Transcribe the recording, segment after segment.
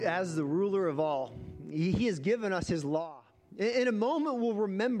As the ruler of all, he has given us his law. In a moment, we'll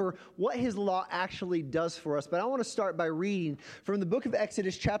remember what his law actually does for us. But I want to start by reading from the book of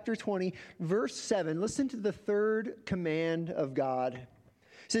Exodus, chapter 20, verse 7. Listen to the third command of God.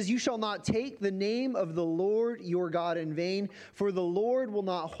 It says, "You shall not take the name of the Lord your God in vain, for the Lord will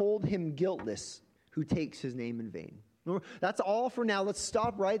not hold him guiltless who takes his name in vain." That's all for now. Let's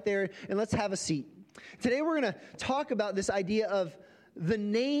stop right there and let's have a seat. Today we're going to talk about this idea of the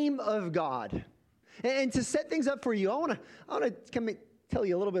name of God. And to set things up for you, I want to tell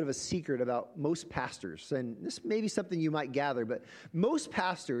you a little bit of a secret about most pastors. And this may be something you might gather, but most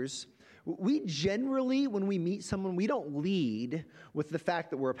pastors, we generally, when we meet someone, we don't lead with the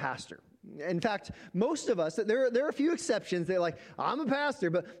fact that we're a pastor. In fact, most of us, there are a few exceptions. They're like, I'm a pastor,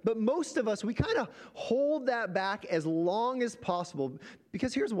 but most of us, we kind of hold that back as long as possible,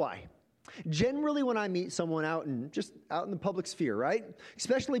 because here's why. Generally, when I meet someone out in the public sphere, right?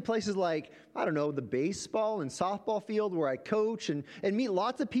 Especially places like, I don't know, the baseball and softball field where I coach and meet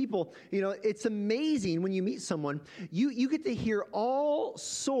lots of people, it's amazing when you meet someone, you get to hear all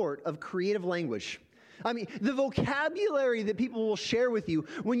sort of creative language. I mean, the vocabulary that people will share with you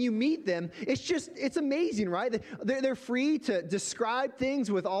when you meet them, it's amazing, right? They're free to describe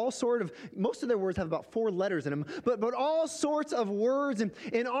things with all sort of, most of their words have about 4 letters in them, but all sorts of words,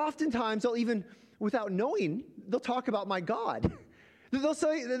 and oftentimes they'll even, without knowing, they'll talk about my God.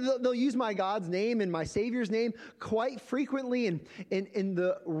 They'll use my God's name and my Savior's name quite frequently, and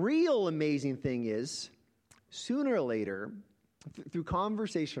the real amazing thing is, sooner or later, through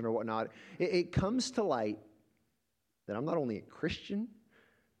conversation or whatnot, it comes to light that I'm not only a Christian,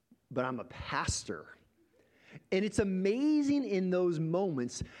 but I'm a pastor. And it's amazing in those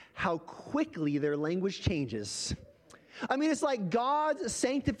moments how quickly their language changes. I mean, it's like God's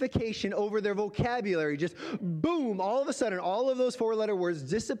sanctification over their vocabulary. Just boom, all of a sudden, all of those 4-letter words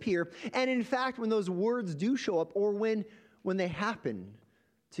disappear. And in fact, when those words do show up, or when they happen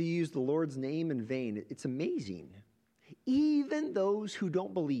to use the Lord's name in vain, it's amazing. Even those who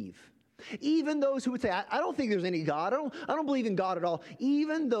don't believe, even those who would say, I don't think there's any God, I don't believe in God at all,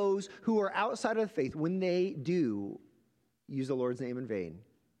 even those who are outside of the faith, when they do use the Lord's name in vain.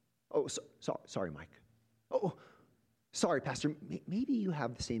 Oh, sorry, Mike. Oh, sorry, Pastor. Maybe you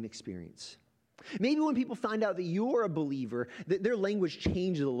have the same experience. Maybe when people find out that you're a believer, that their language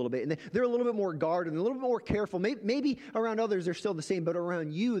changes a little bit, and they're a little bit more guarded, and a little bit more careful. Maybe around others they're still the same, but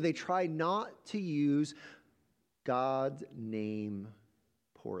around you they try not to use God's name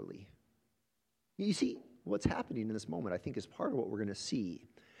poorly. You see, what's happening in this moment, I think, is part of what we're going to see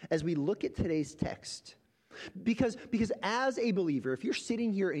as we look at today's text. Because as a believer, if you're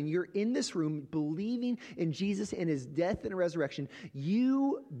sitting here and you're in this room believing in Jesus and his death and resurrection,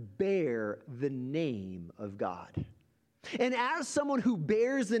 you bear the name of God. And as someone who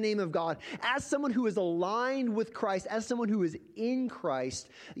bears the name of God, as someone who is aligned with Christ, as someone who is in Christ,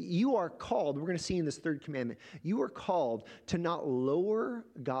 you are called, we're going to see in this third commandment, you are called to not lower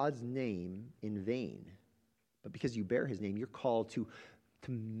God's name in vain. But because you bear his name, you're called to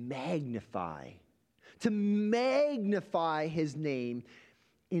magnify his name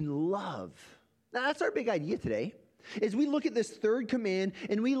in love. Now, that's our big idea today. As we look at this third command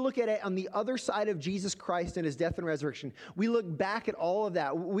and we look at it on the other side of Jesus Christ and his death and resurrection, we look back at all of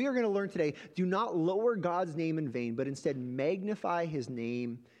that. We are going to learn today, do not lower God's name in vain, but instead magnify his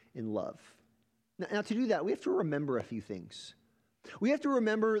name in love. Now to do that, we have to remember a few things. We have to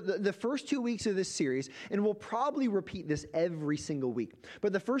remember the first 2 weeks of this series, and we'll probably repeat this every single week.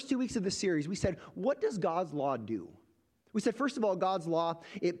 But the first 2 weeks of this series, we said, what does God's law do? We said, first of all, God's law,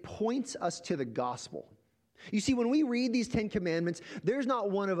 it points us to the gospel. You see, when we read these 10 commandments, there's not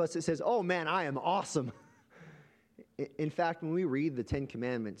one of us that says, oh man, I am awesome. In fact, when we read the 10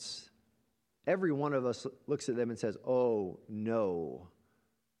 commandments, every one of us looks at them and says, oh no,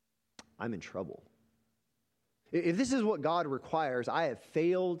 I'm in trouble. If this is what God requires, I have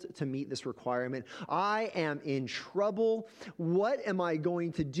failed to meet this requirement. I am in trouble. What am I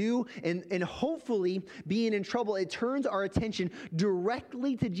going to do? And hopefully, being in trouble, it turns our attention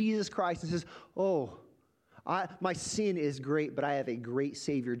directly to Jesus Christ and says, oh, my sin is great, but I have a great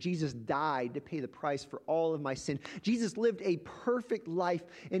Savior. Jesus died to pay the price for all of my sin. Jesus lived a perfect life,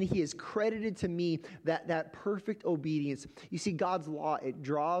 and he has credited to me that perfect obedience. You see, God's law, it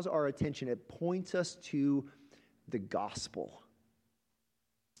draws our attention. It points us to the gospel.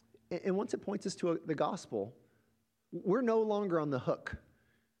 And once it points us to the gospel, we're no longer on the hook.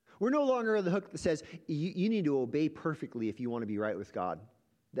 We're no longer on the hook that says, you need to obey perfectly if you want to be right with God.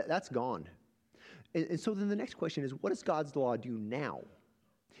 That's gone. And so then the next question is, what does God's law do now?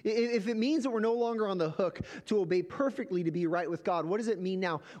 If it means that we're no longer on the hook to obey perfectly to be right with God, what does it mean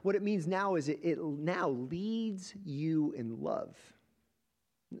now? What it means now is it now leads you in love.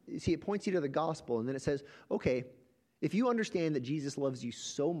 You see, it points you to the gospel, and then it says, okay, if you understand that Jesus loves you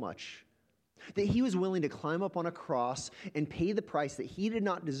so much, that he was willing to climb up on a cross and pay the price that he did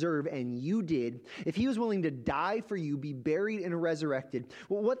not deserve and you did, if he was willing to die for you, be buried and resurrected,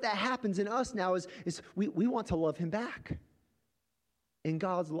 well, what that happens in us now is we want to love him back. In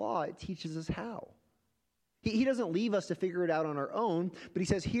God's law, it teaches us how. He doesn't leave us to figure it out on our own, but he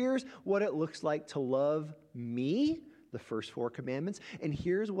says, here's what it looks like to love me, the first 4 commandments, and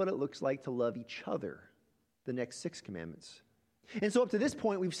here's what it looks like to love each other, the next 6 commandments. And so up to this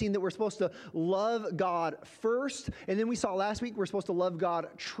point, we've seen that we're supposed to love God first, and then we saw last week we're supposed to love God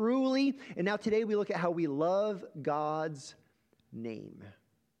truly, and now today we look at how we love God's name.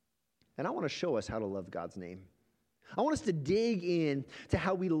 And I want to show us how to love God's name. I want us to dig in to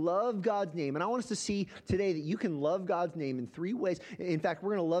how we love God's name. And I want us to see today that you can love God's name in 3 ways. In fact, we're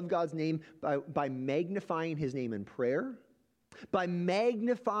going to love God's name by magnifying his name in prayer, by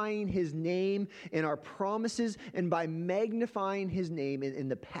magnifying his name in our promises, and by magnifying his name in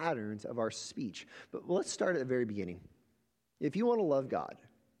the patterns of our speech. But let's start at the very beginning. If you want to love God,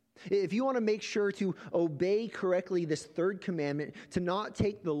 if you want to make sure to obey correctly this 3rd commandment, to not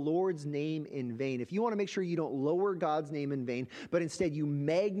take the Lord's name in vain, if you want to make sure you don't lower God's name in vain, but instead you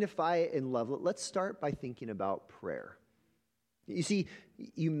magnify it and love it, let's start by thinking about prayer. You see,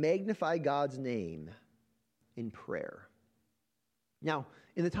 you magnify God's name in prayer. Now,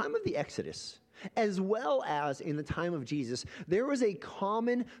 in the time of the Exodus, as well as in the time of Jesus, there was a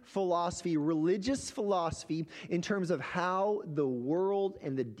common philosophy, religious philosophy, in terms of how the world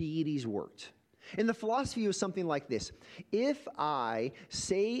and the deities worked. And the philosophy was something like this. If I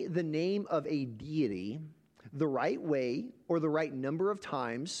say the name of a deity the right way or the right number of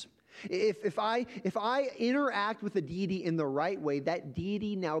times, if I interact with the deity in the right way, that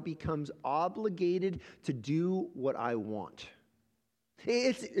deity now becomes obligated to do what I want.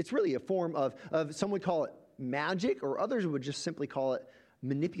 It's really a form of some would call it magic, or others would just simply call it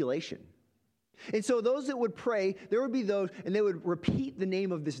manipulation. And so those that would pray, there would be those, and they would repeat the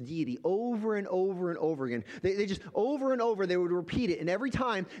name of this deity over and over and over again. They just, over and over, they would repeat it. And every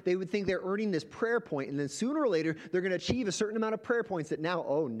time, they would think they're earning this prayer point. And then sooner or later, they're going to achieve a certain amount of prayer points that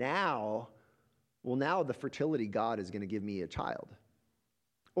now the fertility God is going to give me a child.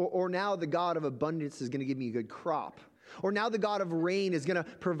 Or now the God of abundance is going to give me a good crop. Or now the God of rain is going to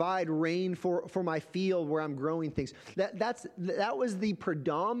provide rain for my field where I'm growing things. That was the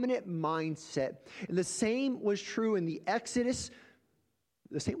predominant mindset. And the same was true in the Exodus.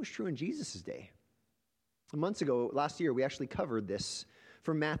 The same was true in Jesus' day. Months ago, last year, we actually covered this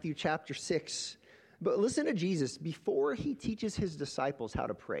from Matthew chapter 6. But listen to Jesus before he teaches his disciples how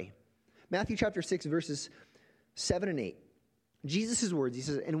to pray. Matthew chapter 6, verses 7 and 8. Jesus' words, he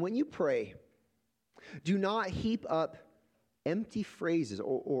says, "And when you pray, do not heap up empty phrases,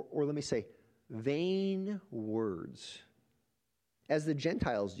 or let me say, vain words, as the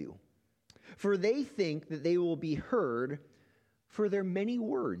Gentiles do. For they think that they will be heard for their many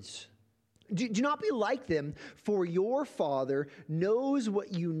words. Do not be like them, for your Father knows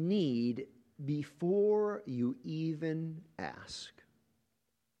what you need before you even ask."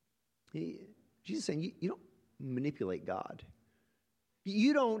 Jesus is saying, you don't manipulate God.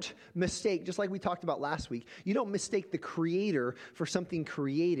 You don't mistake, just like we talked about last week, you don't mistake the creator for something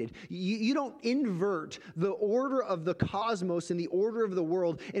created. You don't invert the order of the cosmos and the order of the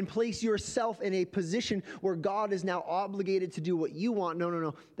world and place yourself in a position where God is now obligated to do what you want.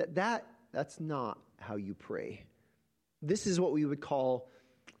 No. That's not how you pray. This is what we would call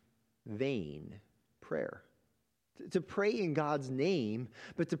vain prayer. To pray in God's name,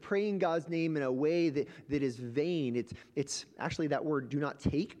 but to pray in God's name in a way that is vain. It's actually that word, do not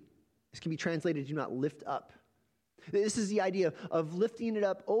take. This can be translated, do not lift up. This is the idea of lifting it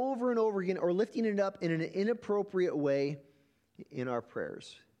up over and over again, or lifting it up in an inappropriate way in our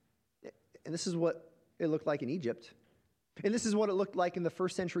prayers. And this is what it looked like in Egypt. And this is what it looked like in the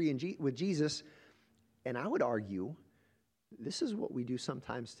first century with Jesus. And I would argue, this is what we do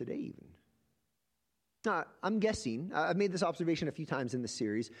sometimes today even. Now, I'm guessing, I've made this observation a few times in this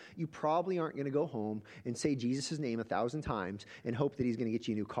series, you probably aren't going to go home and say Jesus' name 1,000 times and hope that he's going to get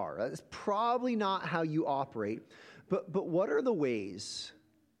you a new car. That's probably not how you operate. But what are the ways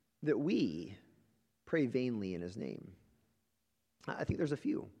that we pray vainly in his name? I think there's a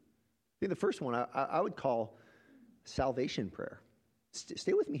few. I think the first one I would call salvation prayer.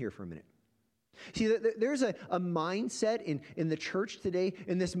 Stay with me here for a minute. See, there's a mindset in the church today,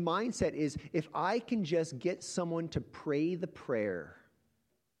 and this mindset is, if I can just get someone to pray the prayer,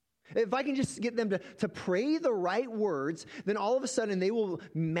 If I can just get them to pray the right words, then all of a sudden they will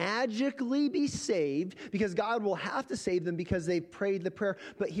magically be saved because God will have to save them because they've prayed the prayer.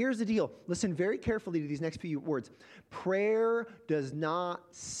 But here's the deal. Listen very carefully to these next few words. Prayer does not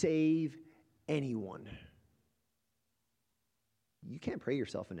save anyone. You can't pray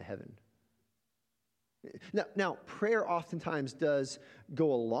yourself into heaven. Now, prayer oftentimes does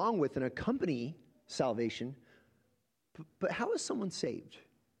go along with and accompany salvation. But how is someone saved?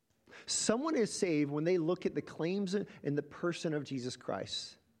 Someone is saved when they look at the claims and the person of Jesus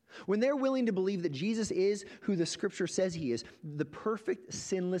Christ. When they're willing to believe that Jesus is who the Scripture says he is, the perfect,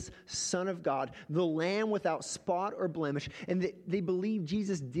 sinless Son of God, the Lamb without spot or blemish, and that they believe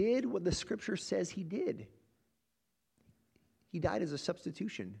Jesus did what the Scripture says he did. He died as a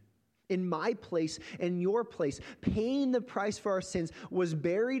substitution. In my place and your place, paying the price for our sins, was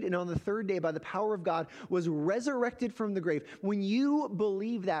buried, and on the third day, by the power of God, was resurrected from the grave. When you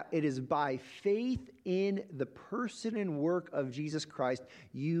believe that, it is by faith in the person and work of Jesus Christ,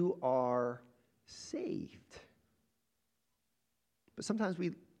 you are saved. But sometimes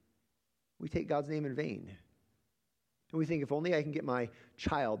we take God's name in vain. And we think, if only I can get my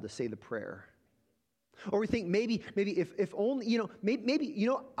child to say the prayer. Or we think maybe if only, maybe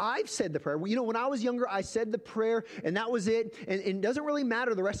I've said the prayer. When I was younger, I said the prayer and that was it. And it doesn't really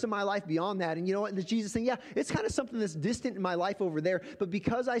matter the rest of my life beyond that. And you know what? The Jesus thing, yeah, it's kind of something that's distant in my life over there. But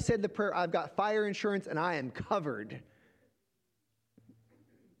because I said the prayer, I've got fire insurance and I am covered.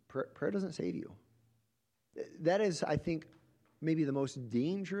 Prayer doesn't save you. That is, I think, maybe the most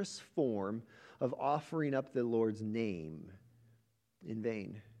dangerous form of offering up the Lord's name in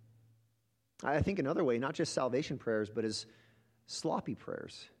vain. I think another way, not just salvation prayers, but as sloppy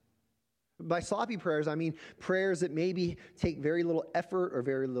prayers. By sloppy prayers, I mean prayers that maybe take very little effort or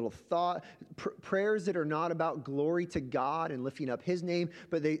very little thought. Prayers that are not about glory to God and lifting up his name,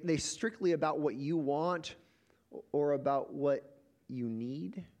 but they strictly about what you want or about what you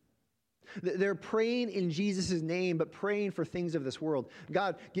need. They're praying in Jesus' name, but praying for things of this world.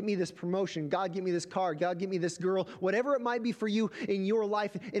 God, give me this promotion. God, give me this car. God, give me this girl. Whatever it might be for you in your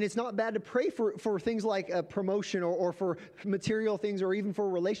life. And it's not bad to pray for things like a promotion or for material things or even for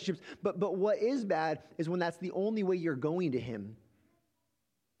relationships. But what is bad is when that's the only way you're going to him.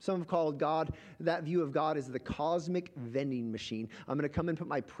 Some have called God, that view of God is the cosmic vending machine. I'm going to come and put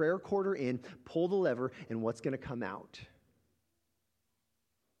my prayer quarter in, pull the lever, and what's going to come out?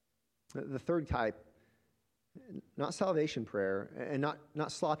 The third type, not salvation prayer, and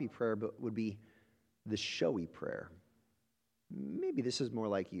not sloppy prayer, but would be the showy prayer. Maybe this is more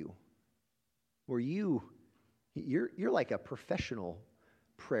like you, where you're like a professional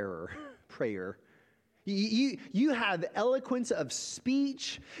prayer. You have eloquence of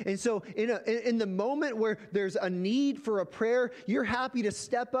speech, and so in the moment where there's a need for a prayer, you're happy to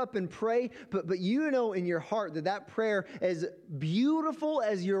step up and pray, but you know in your heart that prayer, as beautiful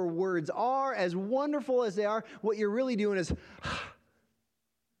as your words are, as wonderful as they are, what you're really doing is,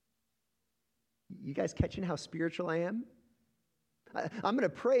 you guys catching how spiritual I am? I'm going to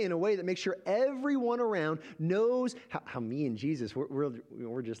pray in a way that makes sure everyone around knows how me and Jesus,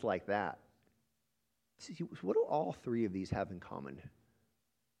 we're just like that. See, what do all three of these have in common?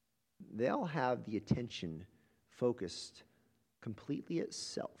 They all have the attention focused completely at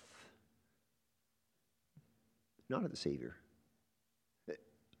self, not at the Savior.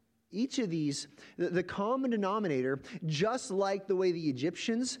 Each of these, the common denominator, just like the way the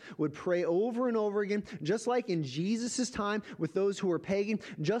Egyptians would pray over and over again, just like in Jesus' time with those who were pagan,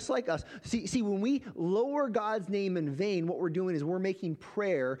 just like us. See, when we lower God's name in vain, what we're doing is we're making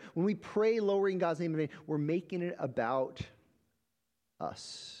prayer. When we pray lowering God's name in vain, we're making it about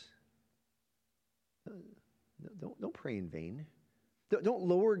us. Don't pray in vain. Don't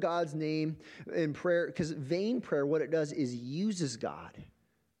lower God's name in prayer, because vain prayer, what it does is uses God.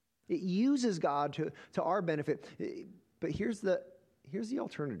 It uses God to our benefit. But here's the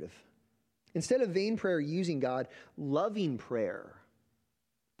alternative. Instead of vain prayer using God, loving prayer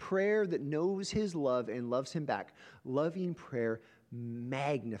that knows his love and loves him back, loving prayer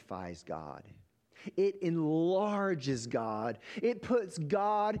magnifies God. It enlarges God. It puts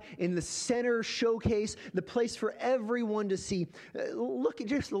God in the center showcase, the place for everyone to see. Look at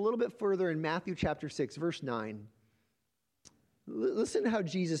just a little bit further in Matthew chapter 6, verse 9. Listen to how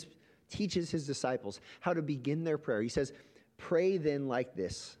Jesus teaches his disciples how to begin their prayer. He says, "Pray then like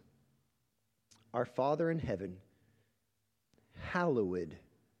this: Our Father in heaven, hallowed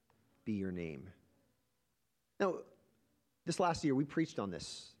be your name." Now, this last year we preached on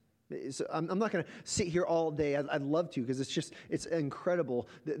this. I'm not going to sit here all day. I'd love to, because it's incredible,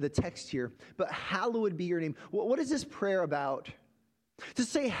 the text here. But hallowed be your name. What is this prayer about? To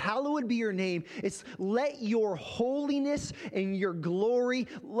say, hallowed be your name, it's let your holiness and your glory,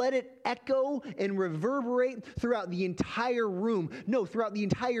 let it echo and reverberate throughout the entire room. No, throughout the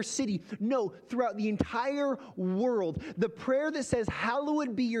entire city. No, throughout the entire world. The prayer that says,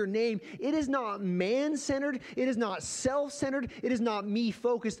 hallowed be your name, it is not man-centered. It is not self-centered. It is not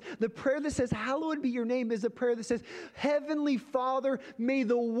me-focused. The prayer that says, hallowed be your name is a prayer that says, Heavenly Father, may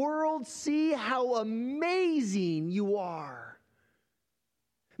the world see how amazing you are.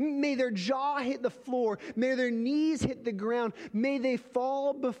 May their jaw hit the floor. May their knees hit the ground. May they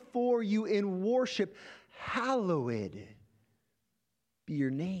fall before you in worship. Hallowed be your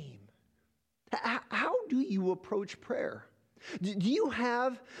name. How do you approach prayer? Do you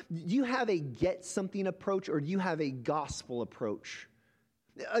have a get something approach, or do you have a gospel approach?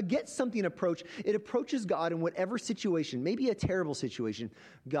 A get something approach, it approaches God in whatever situation, maybe a terrible situation.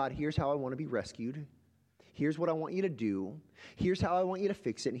 God, here's how I want to be rescued. Here's what I want you to do. Here's how I want you to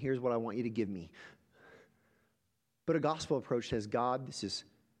fix it. And here's what I want you to give me. But a gospel approach says, God, this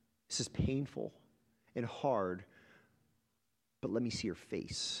is painful and hard, but let me see your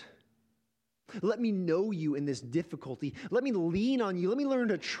face. Let me know you in this difficulty. Let me lean on you. Let me learn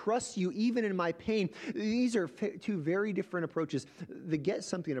to trust you even in my pain. These are two very different approaches. The get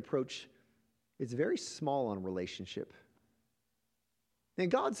something approach is very small on relationship. And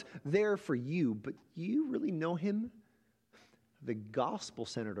God's there for you, but do you really know him? The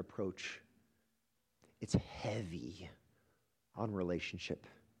gospel-centered approach, it's heavy on relationship.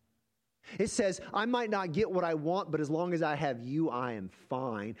 It says, I might not get what I want, but as long as I have you, I am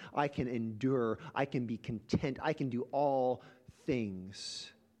fine. I can endure. I can be content. I can do all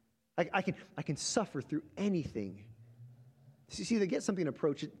things. I can suffer through anything. See, the get something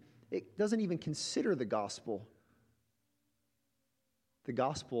approach, it doesn't even consider the gospel. The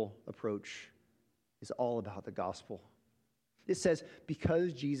gospel approach is all about the gospel. It says,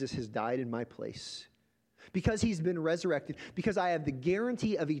 because Jesus has died in my place, because he's been resurrected, because I have the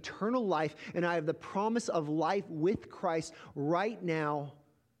guarantee of eternal life, and I have the promise of life with Christ right now,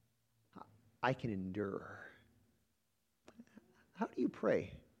 I can endure. How do you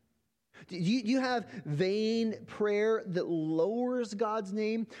pray? Do you have vain prayer that lowers God's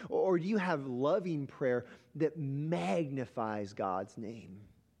name, or do you have loving prayer that magnifies God's name?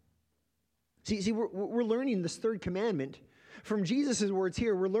 See, we're learning this third commandment. From Jesus' words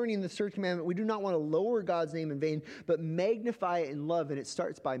here, we're learning this third commandment. We do not want to lower God's name in vain, but magnify it in love. And it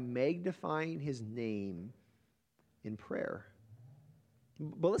starts by magnifying his name in prayer.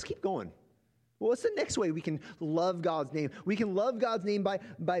 But let's keep going. Well, what's the next way we can love God's name? We can love God's name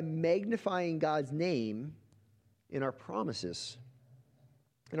by magnifying God's name in our promises.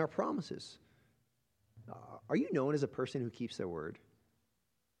 In our promises. Are you known as a person who keeps their word?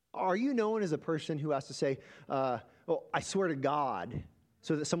 Are you known as a person who has to say, I swear to God,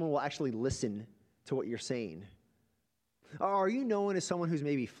 so that someone will actually listen to what you're saying? Are you known as someone who's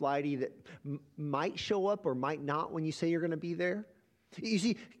maybe flighty that might show up or might not when you say you're going to be there? You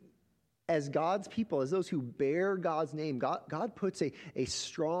see, as God's people, as those who bear God's name, God puts a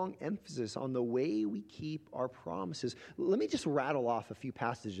strong emphasis on the way we keep our promises. Let me just rattle off a few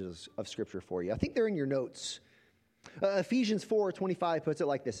passages of Scripture for you. I think they're in your notes. Ephesians 4:25 puts it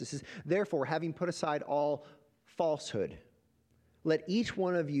like this. It says, therefore, having put aside all falsehood, let each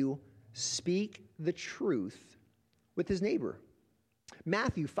one of you speak the truth with his neighbor.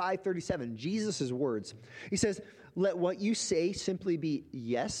 Matthew 5:37, Jesus' words. He says, let what you say simply be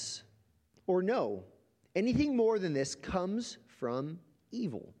yes or no. Anything more than this comes from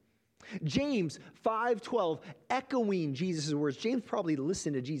evil. James 5:12, echoing Jesus' words. James probably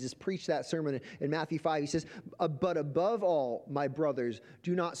listened to Jesus preach that sermon in Matthew 5. He says, but above all, my brothers,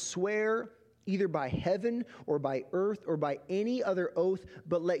 do not swear either by heaven or by earth or by any other oath,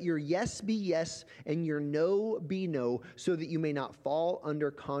 but let your yes be yes and your no be no, so that you may not fall under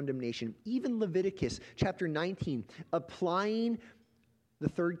condemnation. Even Leviticus chapter 19, applying the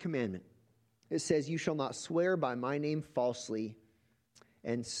third commandment. It says, you shall not swear by my name falsely,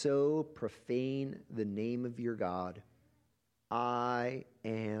 and so profane the name of your God. I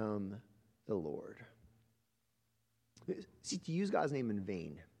am the Lord. See, to use God's name in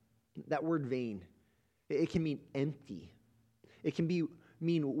vain, that word vain, it can mean empty. It can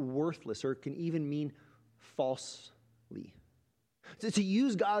mean worthless, or it can even mean falsely. To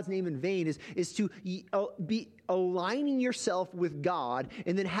use God's name in vain is to be aligning yourself with God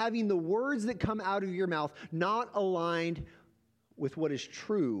and then having the words that come out of your mouth not aligned with what is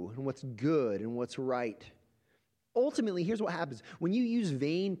true and what's good and what's right. Ultimately, here's what happens. When you use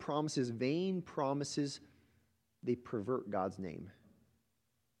vain promises, they pervert God's name.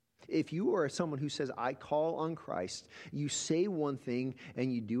 If you are someone who says, I call on Christ, you say one thing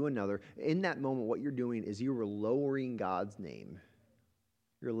and you do another, in that moment, what you're doing is you are lowering God's name.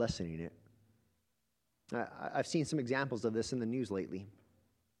 You're lessening it. I've seen some examples of this in the news lately.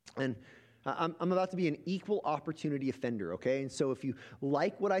 And I'm about to be an equal opportunity offender, okay? And so if you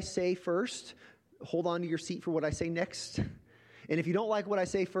like what I say first, hold on to your seat for what I say next. And if you don't like what I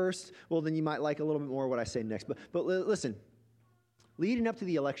say first, well, then you might like a little bit more what I say next. But listen, leading up to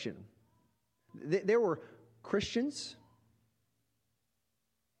the election, there were Christians,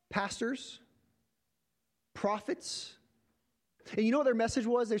 pastors, prophets, and you know what their message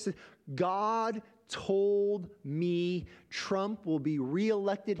was? They said, God told me Trump will be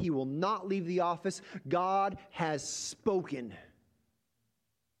reelected. He will not leave the office. God has spoken.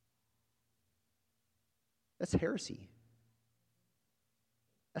 That's heresy.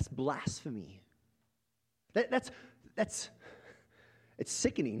 That's blasphemy. That's it's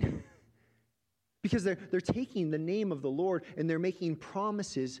sickening. Because they're taking the name of the Lord and they're making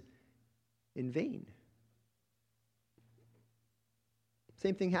promises in vain.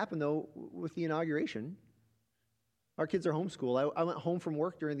 Same thing happened, though, with the inauguration. Our kids are homeschooled. I went home from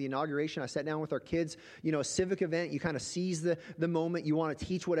work during the inauguration. I sat down with our kids. You know, a civic event, you kind of seize the moment. You want to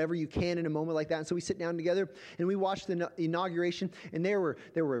teach whatever you can in a moment like that. And so we sit down together and we watched the inauguration. And there were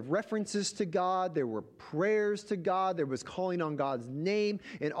references to God. There were prayers to God. There was calling on God's name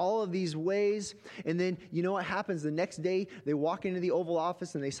in all of these ways. And then, you know what happens? The next day, they walk into the Oval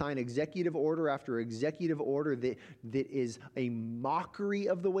Office and they sign executive order after executive order that is a mockery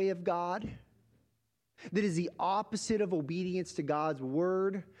of the way of God. That is the opposite of obedience to God's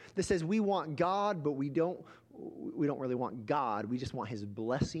word. That says we want God, but we don't really want God. We just want his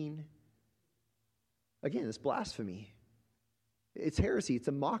blessing. Again, it's blasphemy. It's heresy. It's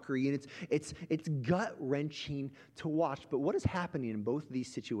a mockery, and it's gut-wrenching to watch. But what is happening in both of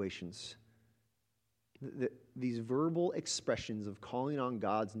these situations? These verbal expressions of calling on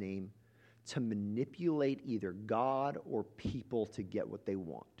God's name to manipulate either God or people to get what they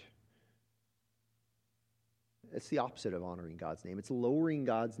want. It's the opposite of honoring God's name. It's lowering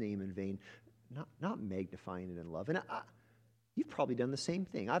God's name in vain, not magnifying it in love. And you've probably done the same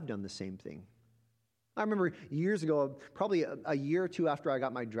thing. I've done the same thing. I remember years ago, probably a year or two after I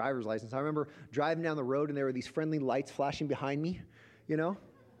got my driver's license, I remember driving down the road and there were these friendly lights flashing behind me, you know?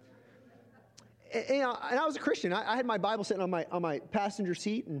 And I was a Christian. I had my Bible sitting on my passenger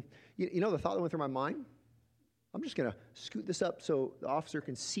seat, and you know the thought that went through my mind? I'm just going to scoot this up so the officer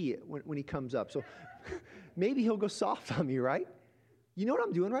can see it when he comes up. So maybe he'll go soft on me, right? You know what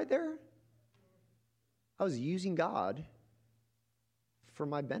I'm doing right there? I was using God for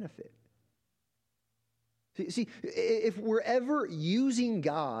my benefit. See, if we're ever using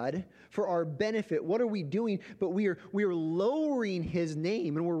God for our benefit, what are we doing? But we are lowering his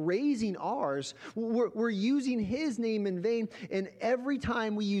name and we're raising ours. We're using his name in vain. And every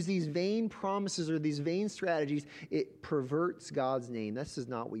time we use these vain promises or these vain strategies, it perverts God's name. This is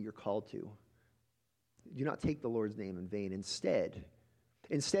not what you're called to. Do not take the Lord's name in vain. Instead,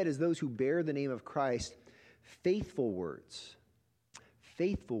 as those who bear the name of Christ, faithful words,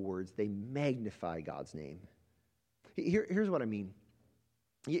 they magnify God's name. Here's what I mean.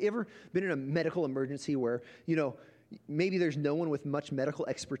 You ever been in a medical emergency where, you know, maybe there's no one with much medical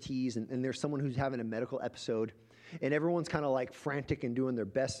expertise and there's someone who's having a medical episode and everyone's kind of like frantic and doing their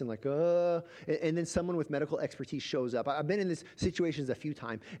best and like, and then someone with medical expertise shows up. I've been in these situations a few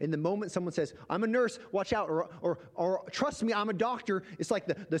times. And the moment someone says, I'm a nurse, watch out, or trust me, I'm a doctor, it's like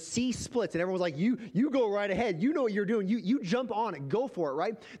the sea splits and everyone's like, you go right ahead. You know what you're doing. You jump on it. Go for it,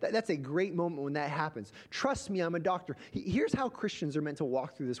 right? That's a great moment when that happens. Trust me, I'm a doctor. Here's how Christians are meant to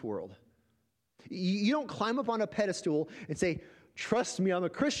walk through this world. You don't climb up on a pedestal and say, trust me, I'm a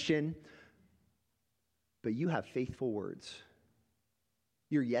Christian, but you have faithful words.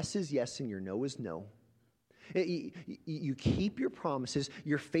 Your yes is yes and your no is no. You keep your promises.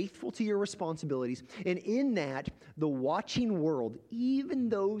 You're faithful to your responsibilities. And in that, the watching world, even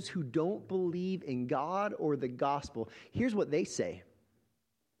those who don't believe in God or the gospel, here's what they say.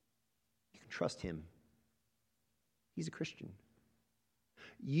 You can trust him. He's a Christian.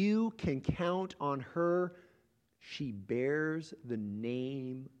 You can count on her. She bears the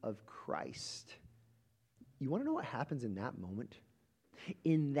name of Christ. You want to know what happens in that moment?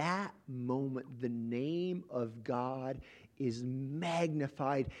 In that moment, the name of God is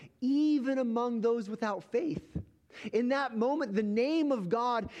magnified even among those without faith. In that moment, the name of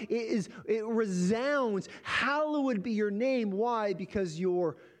God it resounds. Hallowed be your name. Why? Because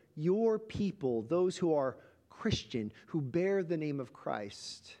your people, those who are Christian, who bear the name of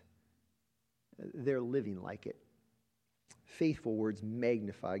Christ, they're living like it. faithful words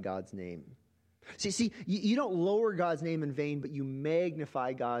magnify God's name. See, you don't lower God's name in vain, but you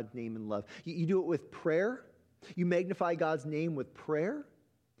magnify God's name in love. You do it with prayer. You magnify God's name with prayer.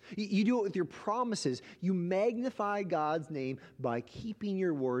 You do it with your promises. You magnify God's name by keeping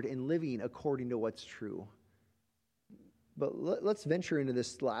your word and living according to what's true. But let's venture into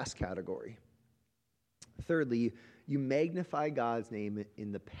this last category. Thirdly, you magnify God's name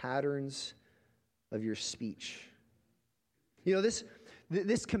in the patterns of your speech. You know,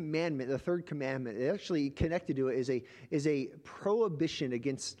 this commandment, the third commandment, actually connected to it is a prohibition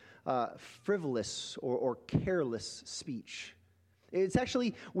against frivolous or careless speech. It's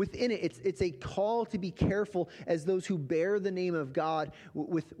actually within it. It's a call to be careful as those who bear the name of God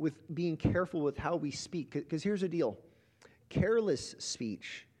with being careful with how we speak. Because here's the deal. Careless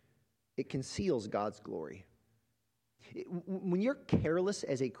speech, it conceals God's glory. When you're careless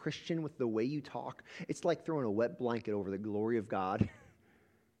as a Christian with the way you talk, it's like throwing a wet blanket over the glory of God.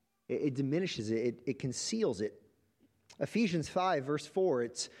 It diminishes it. It conceals it. Ephesians 5, verse 4,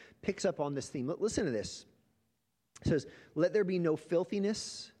 it picks up on this theme. Listen to this. It says, "Let there be no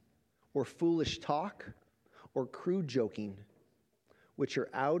filthiness or foolish talk or crude joking, which are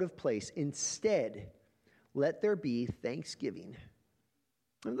out of place. Instead, let there be thanksgiving."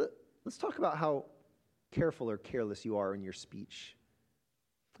 Let's talk about how careful or careless you are in your speech.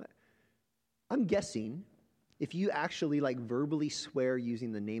 I'm guessing if you actually verbally swear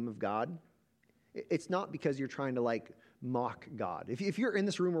using the name of God, it's not because you're trying to mock God. If you're in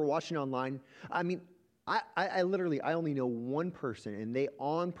this room or watching online, I mean, I only know one person, and they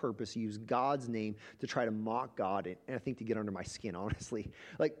on purpose use God's name to try to mock God, and I think to get under my skin, honestly.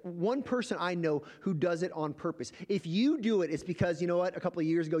 One person I know who does it on purpose. If you do it, it's because, you know what, a couple of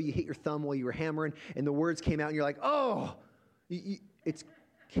years ago you hit your thumb while you were hammering, and the words came out, and you're like, oh, it's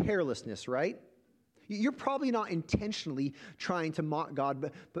carelessness, right? You're probably not intentionally trying to mock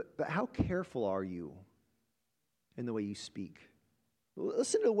God, but how careful are you in the way you speak?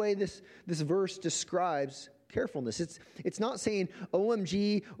 Listen to the way this verse describes carefulness. It's not saying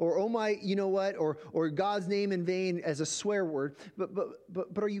OMG or oh my, you know what, or God's name in vain as a swear word,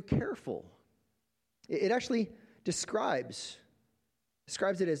 but are you careful? It actually describes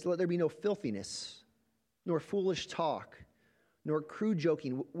it as, let there be no filthiness, nor foolish talk, nor crude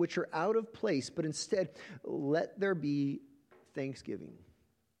joking, which are out of place, but instead let there be thanksgiving.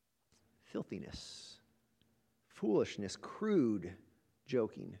 Filthiness, foolishness, crude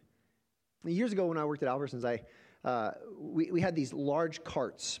joking. Years ago when I worked at Albertsons, we had these large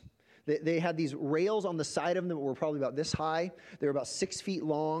carts. They had these rails on the side of them that were probably about this high. They were about 6 feet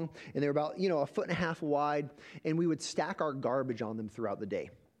long, and they were about, 1.5 feet wide, and we would stack our garbage on them throughout the day,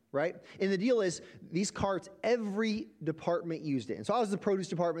 right? And the deal is, these carts, every department used it. And so I was the produce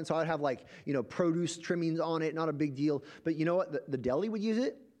department, so I'd have produce trimmings on it, not a big deal. But you know what? The deli would use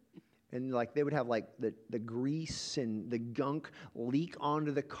it. And they would have the grease and the gunk leak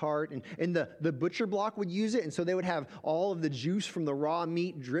onto the cart. And the butcher block would use it. And so they would have all of the juice from the raw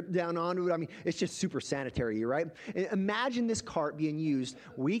meat drip down onto it. I mean, it's just super sanitary, right? And imagine this cart being used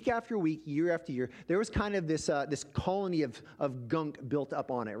week after week, year after year. There was kind of this colony of gunk built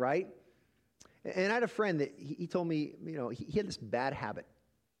up on it, right? And I had a friend that he told me, he had this bad habit.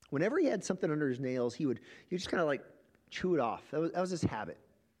 Whenever he had something under his nails, he would just kind of chew it off. That was his habit.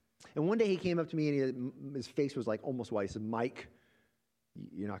 And one day he came up to me and his face was almost white. He said, "Mike,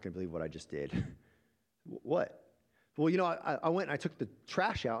 you're not going to believe what I just did." "What?" "Well, I went and I took the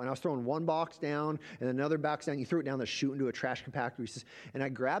trash out and I was throwing one box down and another box down. You threw it down the chute into a trash compactor." He says, "And I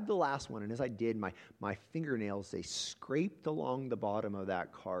grabbed the last one, and as I did, my fingernails, they scraped along the bottom of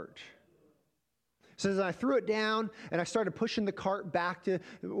that cart." So as I threw it down and I started pushing the cart back to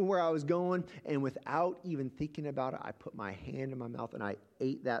where I was going, and without even thinking about it, I put my hand in my mouth and I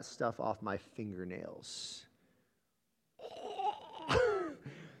ate that stuff off my fingernails.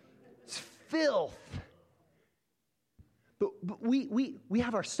 It's filth. But we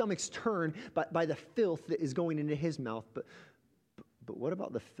have our stomachs turned by the filth that is going into his mouth. But what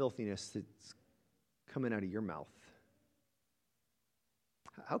about the filthiness that's coming out of your mouth?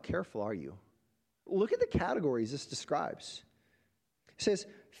 How careful are you? Look at the categories this describes. It says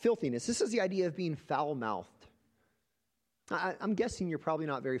filthiness. This is the idea of being foul-mouthed. I'm guessing you're probably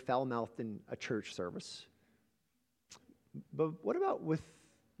not very foul-mouthed in a church service. But what about with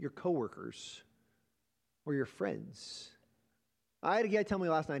your coworkers or your friends? I had a guy tell me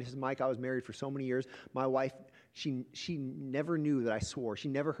last night, he says, "Mike, I was married for so many years. My wife, she never knew that I swore. She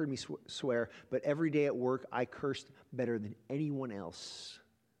never heard me swear, but every day at work, I cursed better than anyone else."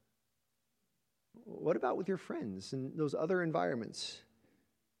 What about with your friends and those other environments?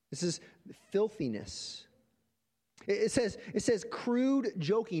 This is filthiness. It says crude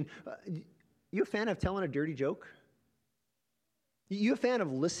joking. You a fan of telling a dirty joke? You a fan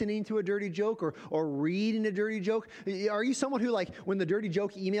of listening to a dirty joke or reading a dirty joke? Are you someone who, like, when the dirty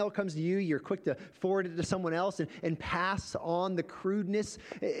joke email comes to you, you're quick to forward it to someone else and pass on the crudeness?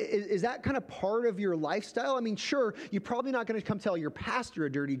 Is that kind of part of your lifestyle? I mean, sure, you're probably not going to come tell your pastor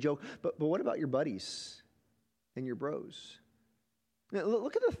a dirty joke, but what about your buddies and your bros? Now,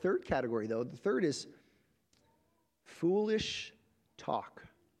 look at the third category, though. The third is foolish talk.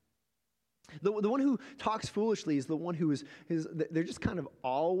 The one who talks foolishly is the one who they're just kind of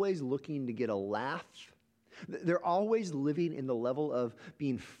always looking to get a laugh. They're always living in the level of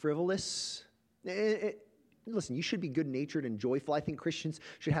being frivolous. Listen, you should be good-natured and joyful. I think Christians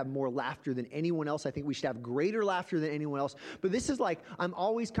should have more laughter than anyone else. I think we should have greater laughter than anyone else. But this is like, I'm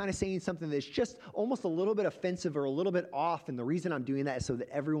always kind of saying something that's just almost a little bit offensive or a little bit off. And the reason I'm doing that is so that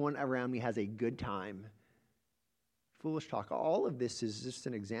everyone around me has a good time. Foolish talk. All of this is just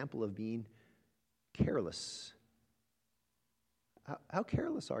an example of being careless. How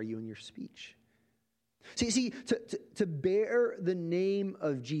careless are you in your speech? See, to bear the name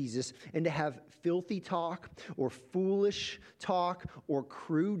of Jesus and to have filthy talk or foolish talk or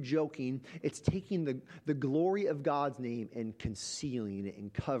crude joking, it's taking the glory of God's name and concealing it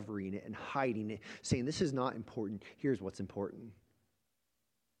and covering it and hiding it, saying this is not important. Here's what's important.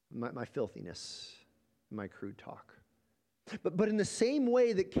 My filthiness, my crude talk. But in the same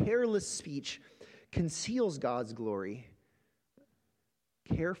way that careless speech conceals God's glory,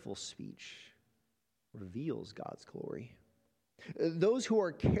 careful speech reveals God's glory. Those who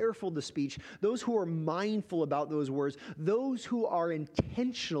are careful to speech, those who are mindful about those words, those who are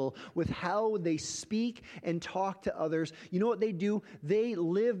intentional with how they speak and talk to others, you know what they do? They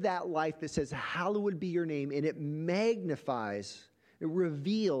live that life that says, hallowed be your name, and it magnifies, it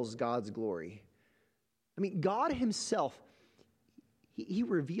reveals God's glory. I mean, God himself, he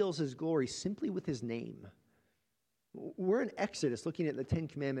reveals his glory simply with his name. We're in Exodus looking at the Ten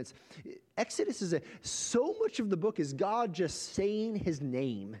Commandments. Exodus is so much of the book is God just saying his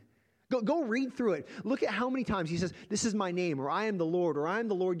name. Go read through it. Look at how many times he says, this is my name, or I am the Lord, or I am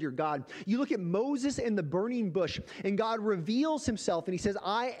the Lord your God. You look at Moses and the burning bush, and God reveals himself, and he says,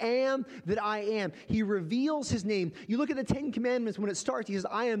 I am that I am. He reveals his name. You look at the Ten Commandments when it starts, he says,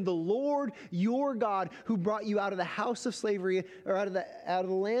 I am the Lord your God who brought you out of the house of slavery, or out of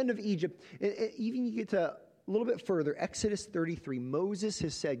the land of Egypt. Even you get to a little bit further, Exodus 33, Moses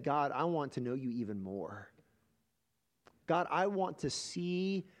has said, God, I want to know you even more. God, I want to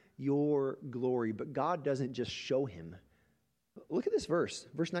see your glory. But God doesn't just show him. Look at this verse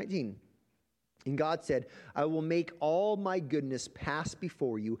 19. And God said, I will make all my goodness pass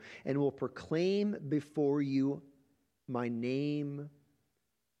before you and will proclaim before you my name,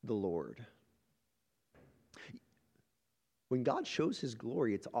 the Lord. When God shows his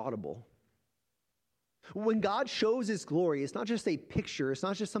glory, it's audible. When God shows his glory, it's not just a picture, it's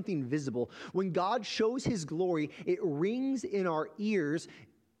not just something visible. When God shows his glory, it rings in our ears,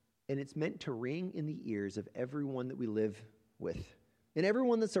 and it's meant to ring in the ears of everyone that we live with and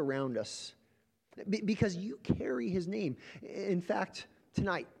everyone that's around us, because you carry his name. In fact,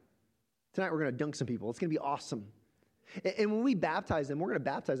 tonight we're going to dunk some people. It's going to be awesome. And when we baptize them, we're going to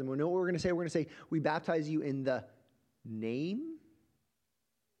baptize them. We know what we're going to say. We're going to say, we baptize you in the name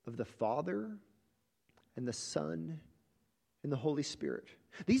of the Father and the Son and the Holy Spirit.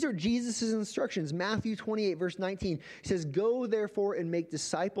 These are Jesus' instructions. Matthew 28, verse 19. He says, go therefore and make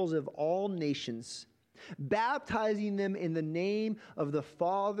disciples of all nations, baptizing them in the name of the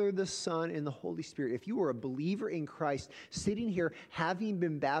Father, the Son, and the Holy Spirit. If you are a believer in Christ, sitting here having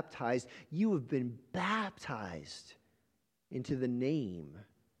been baptized, you have been baptized into the name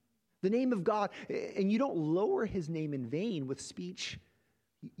of God. And you don't lower his name in vain with speech.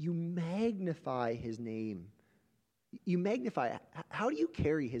 You magnify his name. You magnify. How do you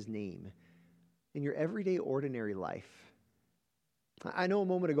carry his name in your everyday, ordinary life? I know a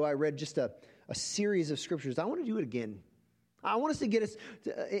moment ago I read just a series of scriptures. I want to do it again. I want us to get us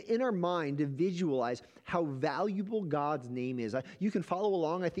in our mind to visualize how valuable God's name is. You can follow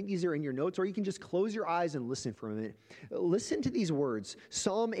along. I think these are in your notes, or you can just close your eyes and listen for a minute. Listen to these words.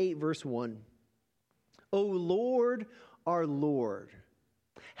 Psalm 8, verse 1. O Lord, our Lord,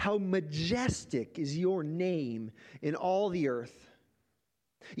 how majestic is your name in all the earth.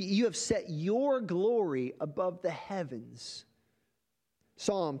 You have set your glory above the heavens.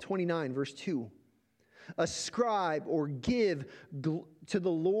 Psalm 29, verse 2. Ascribe or give to the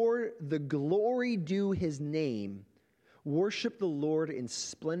Lord the glory due his name. Worship the Lord in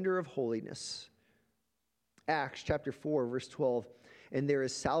splendor of holiness. Acts chapter 4, verse 12. and there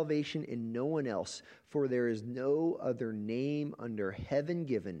is salvation in no one else, for there is no other name under heaven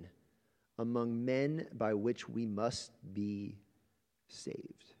given among men by which we must be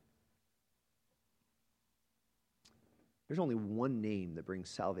saved. There's only one name that brings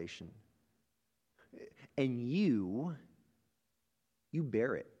salvation. And you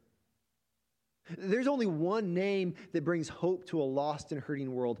bear it. There's only one name that brings hope to a lost and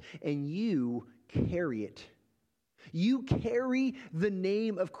hurting world, and you carry it. You carry the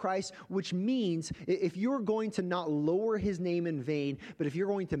name of Christ, which means if you're going to not lower his name in vain, but if you're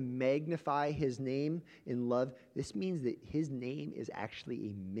going to magnify his name in love, this means that his name is actually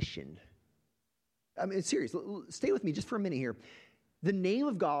a mission. I mean, it's serious. Stay with me just for a minute here. The name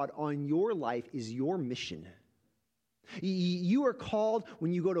of God on your life is your mission. You are called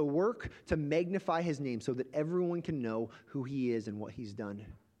when you go to work to magnify his name so that everyone can know who he is and what he's done.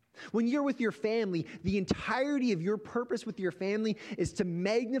 When you're with your family, the entirety of your purpose with your family is to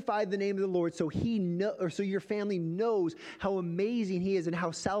magnify the name of the Lord so so your family knows how amazing he is and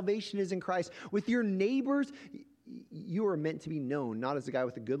how salvation is in Christ. With your neighbors, you are meant to be known, not as the guy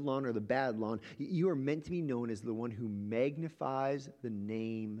with the good lawn or the bad lawn. You are meant to be known as the one who magnifies the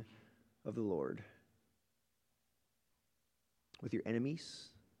name of the Lord. With your enemies,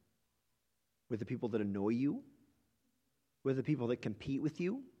 with the people that annoy you, with the people that compete with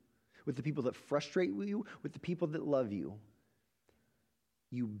you, with the people that frustrate you, with the people that love you.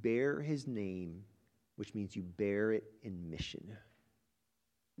 You bear his name, which means you bear it in mission.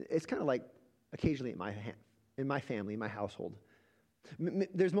 It's kind of like occasionally in my family, in my household.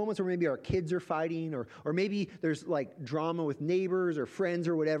 There's moments where maybe our kids are fighting or maybe there's like drama with neighbors or friends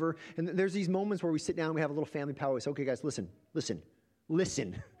or whatever. And there's these moments where we sit down and we have a little family power. We say, okay, guys, listen.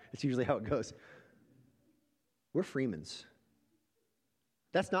 It's usually how it goes. We're Freemans.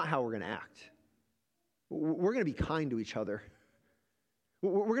 That's not how we're going to act. We're going to be kind to each other.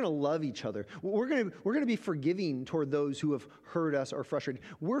 We're going to love each other. We're going to be forgiving toward those who have hurt us or frustrated.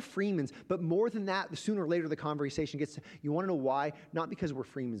 We're Freemans, but more than that, sooner or later the conversation gets to, you want to know why? Not because we're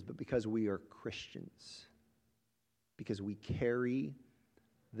Freemans, but because we are Christians. Because we carry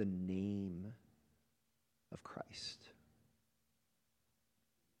the name of Christ.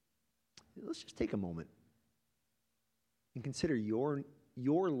 Let's just take a moment and consider your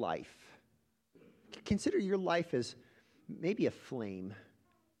life. Consider your life as maybe a flame,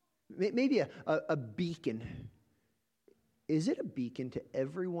 maybe a beacon. Is it a beacon to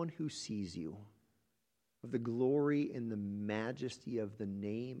everyone who sees you of the glory and the majesty of the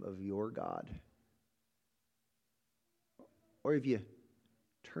name of your God? Or have you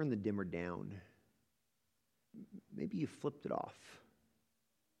turned the dimmer down? Maybe you flipped it off.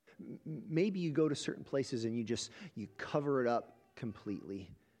 Maybe you go to certain places and you cover it up completely.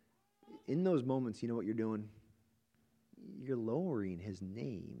 In those moments, you know what you're doing? You're lowering his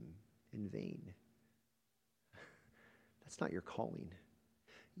name in vain. That's not your calling.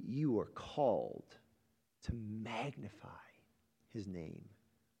 You are called to magnify his name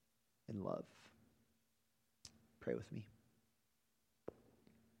in love. Pray with me.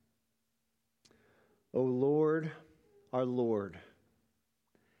 O Lord, our Lord,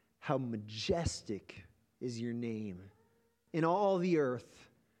 how majestic is your name in all the earth.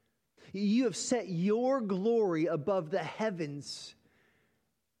 You have set your glory above the heavens,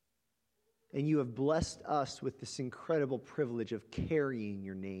 and you have blessed us with this incredible privilege of carrying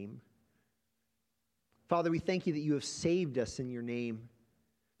your name. Father, we thank you that you have saved us in your name.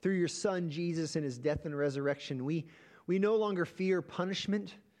 Through your Son, Jesus, and his death and resurrection, we no longer fear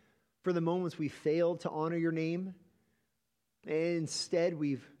punishment for the moments we failed to honor your name. And instead,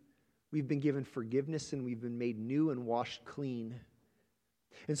 we've been given forgiveness and we've been made new and washed clean.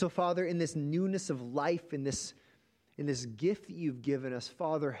 And so, Father, in this newness of life, in this gift that you've given us,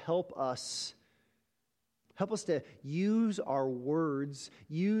 Father, help us. Help us to use our words,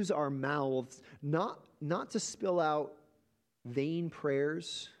 use our mouths, not to spill out vain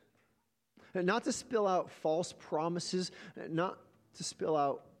prayers, not to spill out false promises, not to spill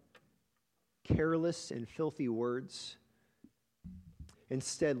out careless and filthy words.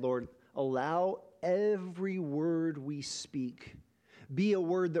 Instead, Lord, allow every word we speak be a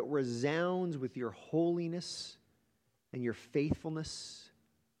word that resounds with your holiness and your faithfulness,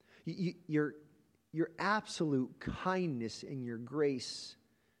 your absolute kindness and your grace,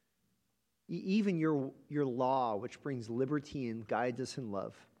 even your law, which brings liberty and guides us in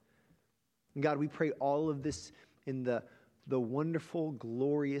love. And God, we pray all of this in the wonderful,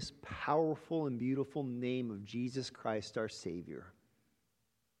 glorious, powerful, and beautiful name of Jesus Christ, our Savior.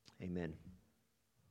 Amen.